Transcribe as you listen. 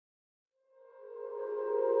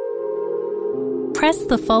press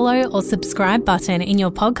the follow or subscribe button in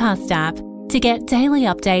your podcast app to get daily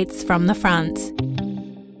updates from the front.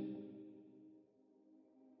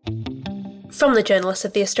 From the Journalists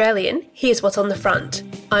of The Australian, here's what's on the front.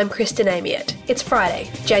 I'm Kristen Amiot. It's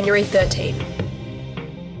Friday, January 13.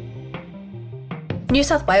 New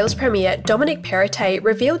South Wales Premier Dominic Perrottet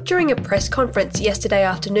revealed during a press conference yesterday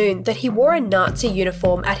afternoon that he wore a Nazi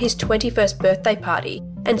uniform at his 21st birthday party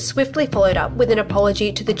and swiftly followed up with an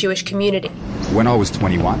apology to the Jewish community. When I was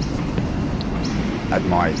 21, at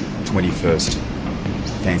my 21st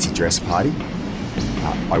fancy dress party,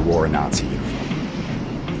 I wore a Nazi uniform.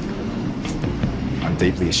 I'm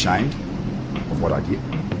deeply ashamed of what I did,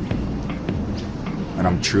 and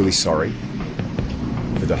I'm truly sorry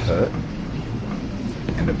for the hurt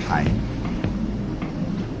and the pain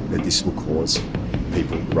that this will cause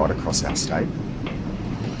people right across our state,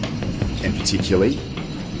 and particularly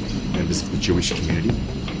members of the Jewish community,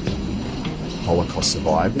 Holocaust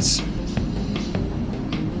survivors,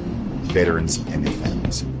 veterans and their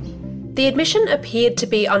families. The admission appeared to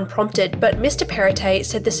be unprompted, but Mr Perrottet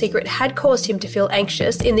said the secret had caused him to feel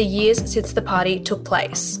anxious in the years since the party took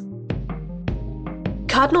place.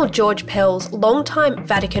 Cardinal George Pell's longtime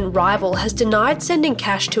Vatican rival has denied sending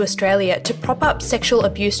cash to Australia to prop up sexual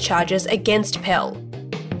abuse charges against Pell.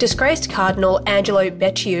 Disgraced Cardinal Angelo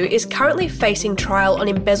Becciu is currently facing trial on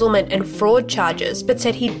embezzlement and fraud charges, but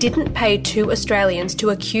said he didn't pay two Australians to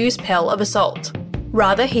accuse Pell of assault.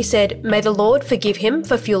 Rather, he said, "May the Lord forgive him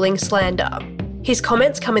for fueling slander." His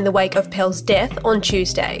comments come in the wake of Pell's death on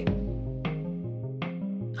Tuesday.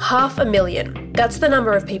 500,000. That's the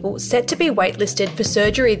number of people set to be waitlisted for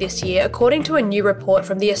surgery this year, according to a new report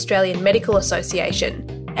from the Australian Medical Association.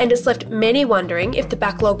 And it's left many wondering if the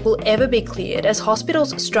backlog will ever be cleared as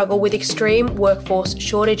hospitals struggle with extreme workforce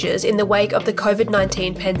shortages in the wake of the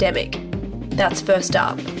COVID-19 pandemic. That's first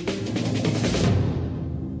up.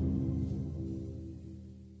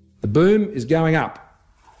 The boom is going up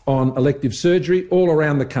on elective surgery all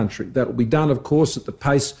around the country. That will be done, of course, at the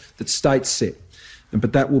pace that states set.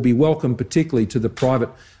 But that will be welcome particularly to the private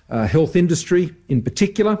health industry in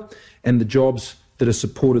particular and the jobs that are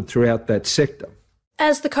supported throughout that sector.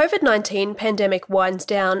 As the COVID-19 pandemic winds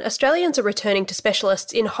down, Australians are returning to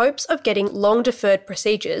specialists in hopes of getting long-deferred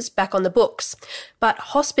procedures back on the books. But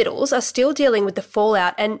hospitals are still dealing with the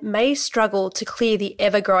fallout and may struggle to clear the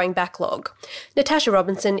ever-growing backlog. Natasha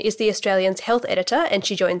Robinson is the Australian's health editor and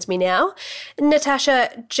she joins me now.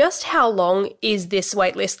 Natasha, just how long is this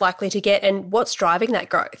waitlist likely to get and what's driving that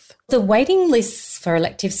growth? The waiting lists for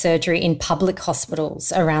elective surgery in public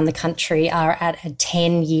hospitals around the country are at a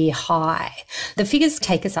 10-year high. The figures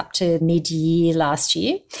take us up to mid-year last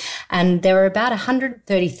year, and there were about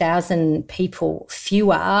 130,000 people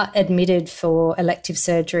fewer admitted for elective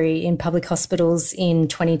surgery in public hospitals in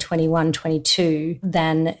 2021-22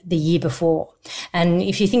 than the year before. And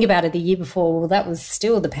if you think about it, the year before, well, that was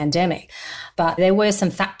still the pandemic. But there were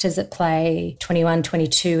some factors at play,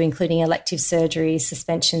 21-22, including elective surgery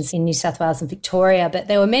suspensions in New South Wales and Victoria. But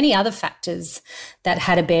there were many other factors that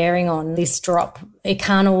had a bearing on this drop. It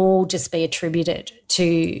can't all just be attributed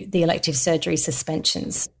to the elective surgery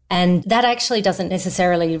suspensions. And that actually doesn't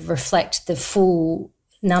necessarily reflect the full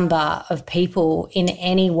number of people in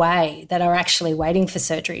any way that are actually waiting for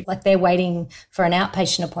surgery. Like they're waiting for an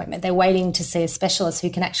outpatient appointment. They're waiting to see a specialist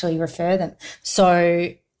who can actually refer them.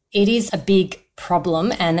 So it is a big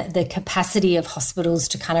problem, and the capacity of hospitals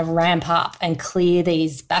to kind of ramp up and clear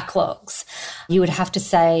these backlogs, you would have to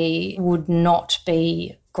say, would not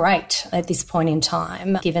be great at this point in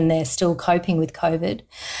time, given they're still coping with COVID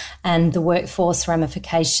and the workforce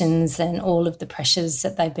ramifications and all of the pressures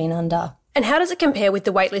that they've been under. And how does it compare with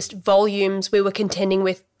the waitlist volumes we were contending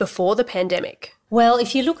with before the pandemic? Well,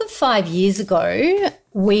 if you look at 5 years ago,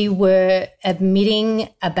 we were admitting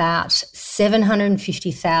about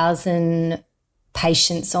 750,000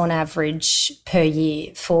 patients on average per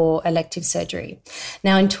year for elective surgery.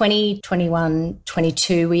 Now in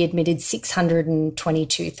 2021-22, we admitted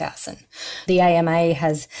 622,000. The AMA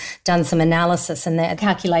has done some analysis and they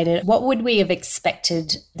calculated what would we have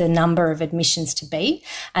expected the number of admissions to be,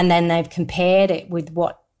 and then they've compared it with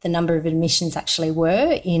what the number of admissions actually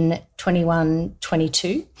were in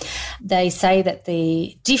 21-22. They say that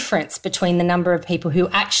the difference between the number of people who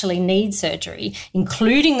actually need surgery,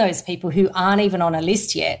 including those people who aren't even on a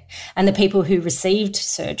list yet, and the people who received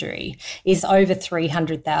surgery is over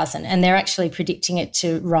 300,000. And they're actually predicting it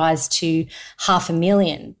to rise to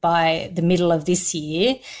 500,000 by the middle of this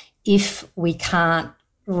year if we can't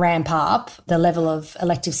ramp up the level of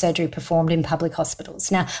elective surgery performed in public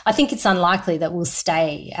hospitals. Now, I think it's unlikely that we'll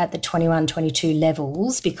stay at the 21-22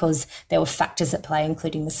 levels because there were factors at play,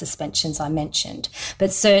 including the suspensions I mentioned.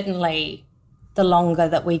 But certainly the longer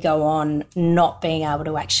that we go on not being able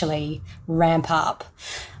to actually ramp up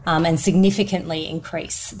and significantly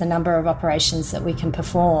increase the number of operations that we can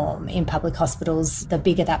perform in public hospitals, the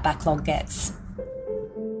bigger that backlog gets.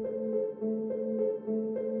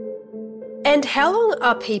 And how long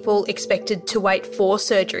are people expected to wait for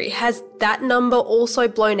surgery? Has that number also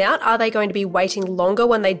blown out? Are they going to be waiting longer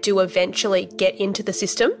when they do eventually get into the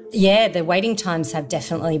system? Yeah, the waiting times have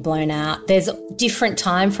definitely blown out. There's different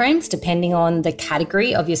timeframes depending on the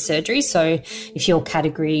category of your surgery. So if you're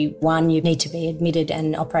category 1, you need to be admitted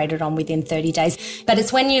and operated on within 30 days. But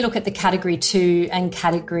it's when you look at the category 2 and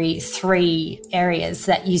category 3 areas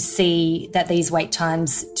that you see that these wait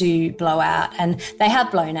times do blow out, and they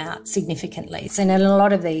have blown out significantly. So in a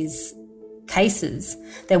lot of these cases,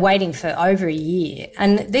 they're waiting for over a year.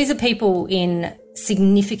 And these are people in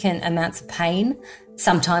significant amounts of pain.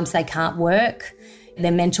 Sometimes they can't work.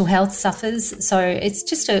 Their mental health suffers. So it's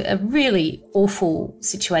just a really awful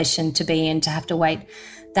situation to be in, to have to wait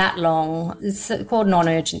that long. It's called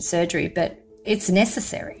non-urgent surgery, but it's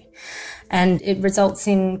necessary. And it results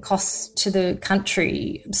in costs to the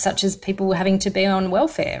country, such as people having to be on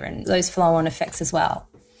welfare and those flow-on effects as well.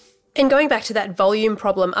 And going back to that volume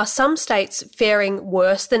problem, are some states faring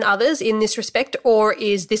worse than others in this respect, or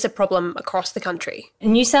is this a problem across the country?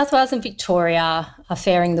 New South Wales and Victoria are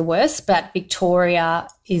faring the worst, but Victoria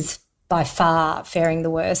is by far faring the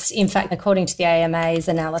worst. In fact, according to the AMA's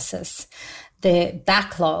analysis, the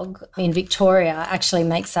backlog in Victoria actually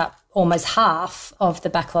makes up almost half of the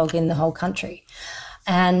backlog in the whole country.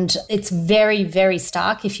 And it's very, very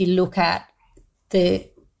stark if you look at the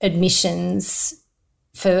admissions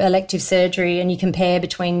for elective surgery and you compare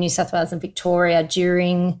between New South Wales and Victoria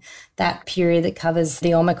during that period that covers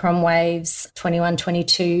the Omicron waves,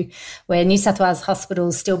 21-22, where New South Wales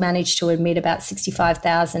hospitals still managed to admit about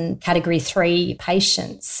 65,000 Category 3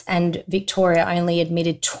 patients, and Victoria only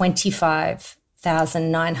admitted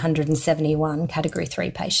 25,971 Category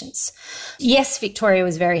 3 patients. Yes, Victoria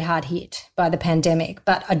was very hard hit by the pandemic,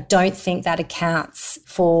 but I don't think that accounts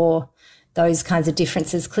for those kinds of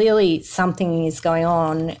differences. Clearly something is going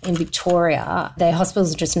on in Victoria. Their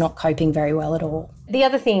hospitals are just not coping very well at all. The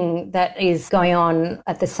other thing that is going on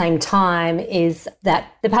at the same time is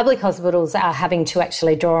that the public hospitals are having to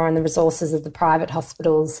actually draw on the resources of the private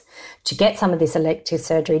hospitals to get some of this elective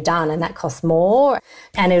surgery done, and that costs more.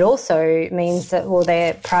 And it also means that, well,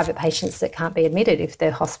 they're private patients that can't be admitted if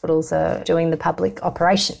their hospitals are doing the public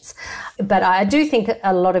operations. But I do think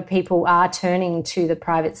a lot of people are turning to the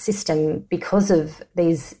private system because of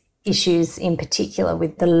these issues, in particular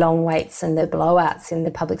with the long waits and the blowouts in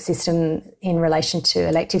the public system in relation to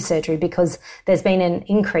elective surgery, because there's been an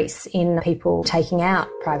increase in people taking out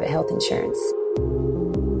private health insurance.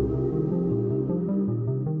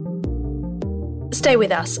 Stay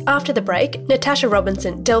with us. After the break, Natasha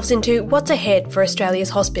Robinson delves into what's ahead for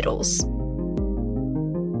Australia's hospitals.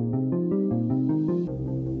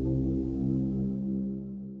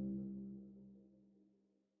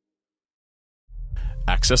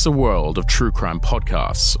 Access a world of true crime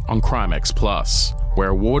podcasts on CrimeX Plus, where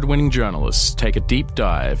award-winning journalists take a deep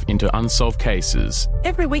dive into unsolved cases.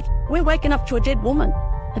 Every week, we're waking up to a dead woman,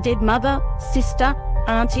 a dead mother, sister,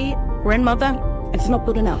 auntie, grandmother. It's not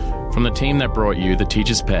good enough. From the team that brought you The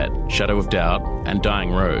Teacher's Pet, Shadow of Doubt, and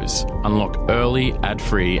Dying Rose, unlock early,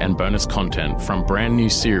 ad-free and bonus content from brand new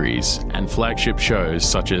series and flagship shows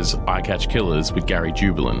such as I Catch Killers with Gary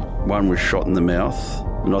Jubelin. One was shot in the mouth,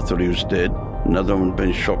 and I thought he was dead. Another one had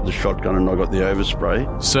been shot with a shotgun and I got the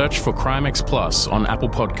overspray. Search for CrimeX Plus on Apple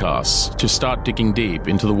Podcasts to start digging deep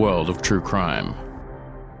into the world of true crime.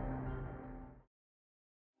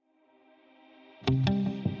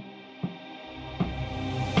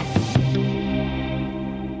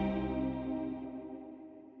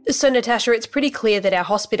 So, Natasha, it's pretty clear that our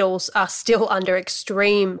hospitals are still under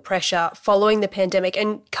extreme pressure following the pandemic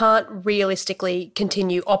and can't realistically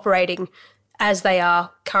continue operating as they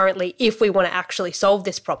are currently if we want to actually solve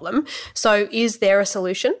this problem. So is there a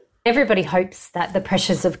solution? Everybody hopes that the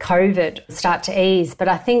pressures of COVID start to ease, but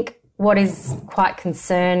I think what is quite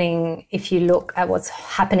concerning if you look at what's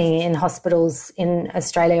happening in hospitals in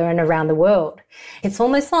Australia and around the world, it's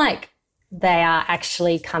almost like they are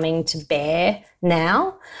actually coming to bear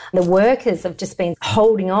now. The workers have just been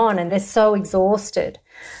holding on and they're so exhausted.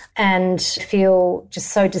 and feel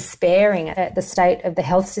just so despairing at the state of the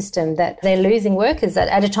health system that they're losing workers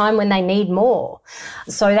at a time when they need more.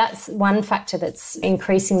 So that's one factor that's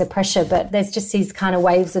increasing the pressure. But there's just these kind of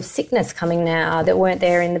waves of sickness coming now that weren't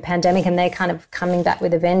there in the pandemic, and they're kind of coming back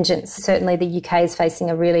with a vengeance. Certainly the UK is facing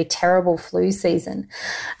a really terrible flu season,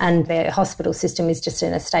 and their hospital system is just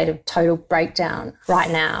in a state of total breakdown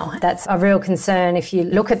right now. That's a real concern if you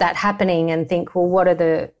look at that happening and think, well, what are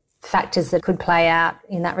the factors that could play out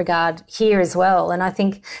in that regard here as well? And I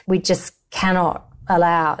think we just cannot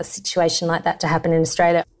allow a situation like that to happen in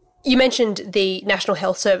Australia. You mentioned the National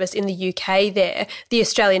Health Service in the UK there. The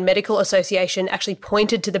Australian Medical Association actually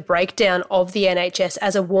pointed to the breakdown of the NHS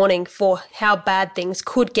as a warning for how bad things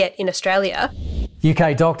could get in Australia.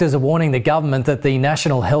 UK doctors are warning the government that the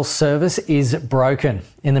National Health Service is broken.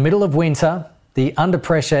 In the middle of winter, the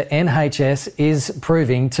under-pressure NHS is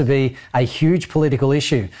proving to be a huge political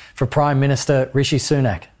issue for Prime Minister Rishi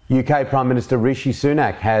Sunak. UK Prime Minister Rishi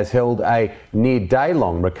Sunak has held a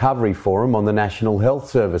near-day-long recovery forum on the National Health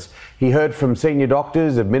Service. He heard from senior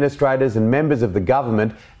doctors, administrators and members of the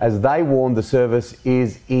government as they warned the service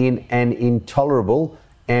is in an intolerable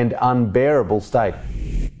and unbearable state.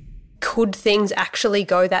 Could things actually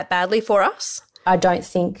go that badly for us? I don't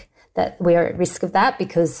think that we're at risk of that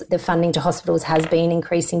because the funding to hospitals has been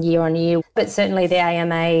increasing year on year. But certainly the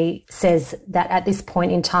AMA says that at this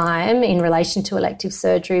point in time, in relation to elective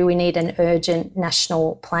surgery, we need an urgent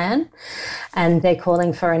national plan. And they're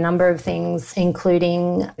calling for a number of things,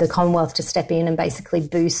 including the Commonwealth to step in and basically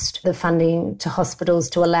boost the funding to hospitals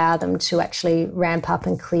to allow them to actually ramp up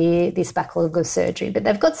and clear this backlog of surgery. But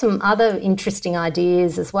they've got some other interesting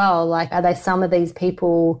ideas as well, like are they some of these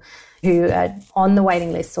people who are on the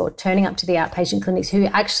waiting list or turning up to the outpatient clinics who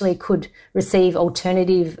actually could receive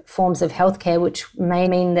alternative forms of healthcare, which may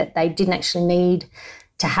mean that they didn't actually need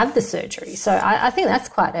to have the surgery. So I think that's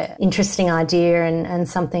quite an interesting idea and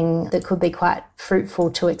something that could be quite fruitful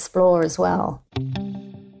to explore as well.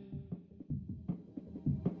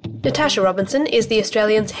 Natasha Robinson is the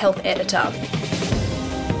Australian's health editor.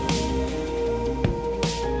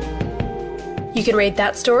 You can read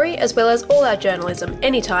that story as well as all our journalism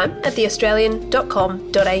anytime at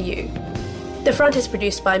theaustralian.com.au. The Front is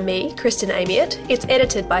produced by me, Kristen Amiot. It's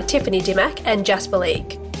edited by Tiffany Dimmack and Jasper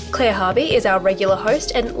League. Claire Harvey is our regular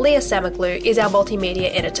host and Leah Samaklu is our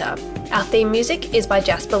multimedia editor. Our theme music is by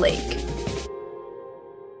Jasper League.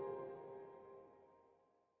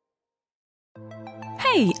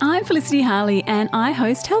 Hey, I'm Felicity Harley and I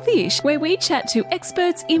host Healthyish, where we chat to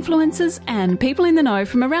experts, influencers and people in the know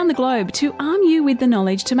from around the globe to arm you with the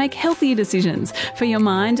knowledge to make healthier decisions for your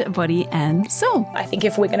mind, body and soul. I think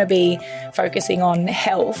if we're going to be focusing on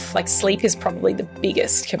health, like sleep is probably the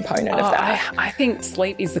biggest component of that. I think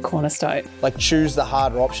sleep is the cornerstone. Like choose the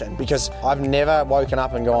harder option, because I've never woken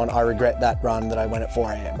up and gone, I regret that run that I went at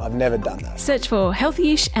 4 a.m. I've never done that. Search for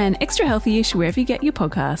Healthyish and Extra Healthyish wherever you get your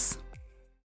podcasts.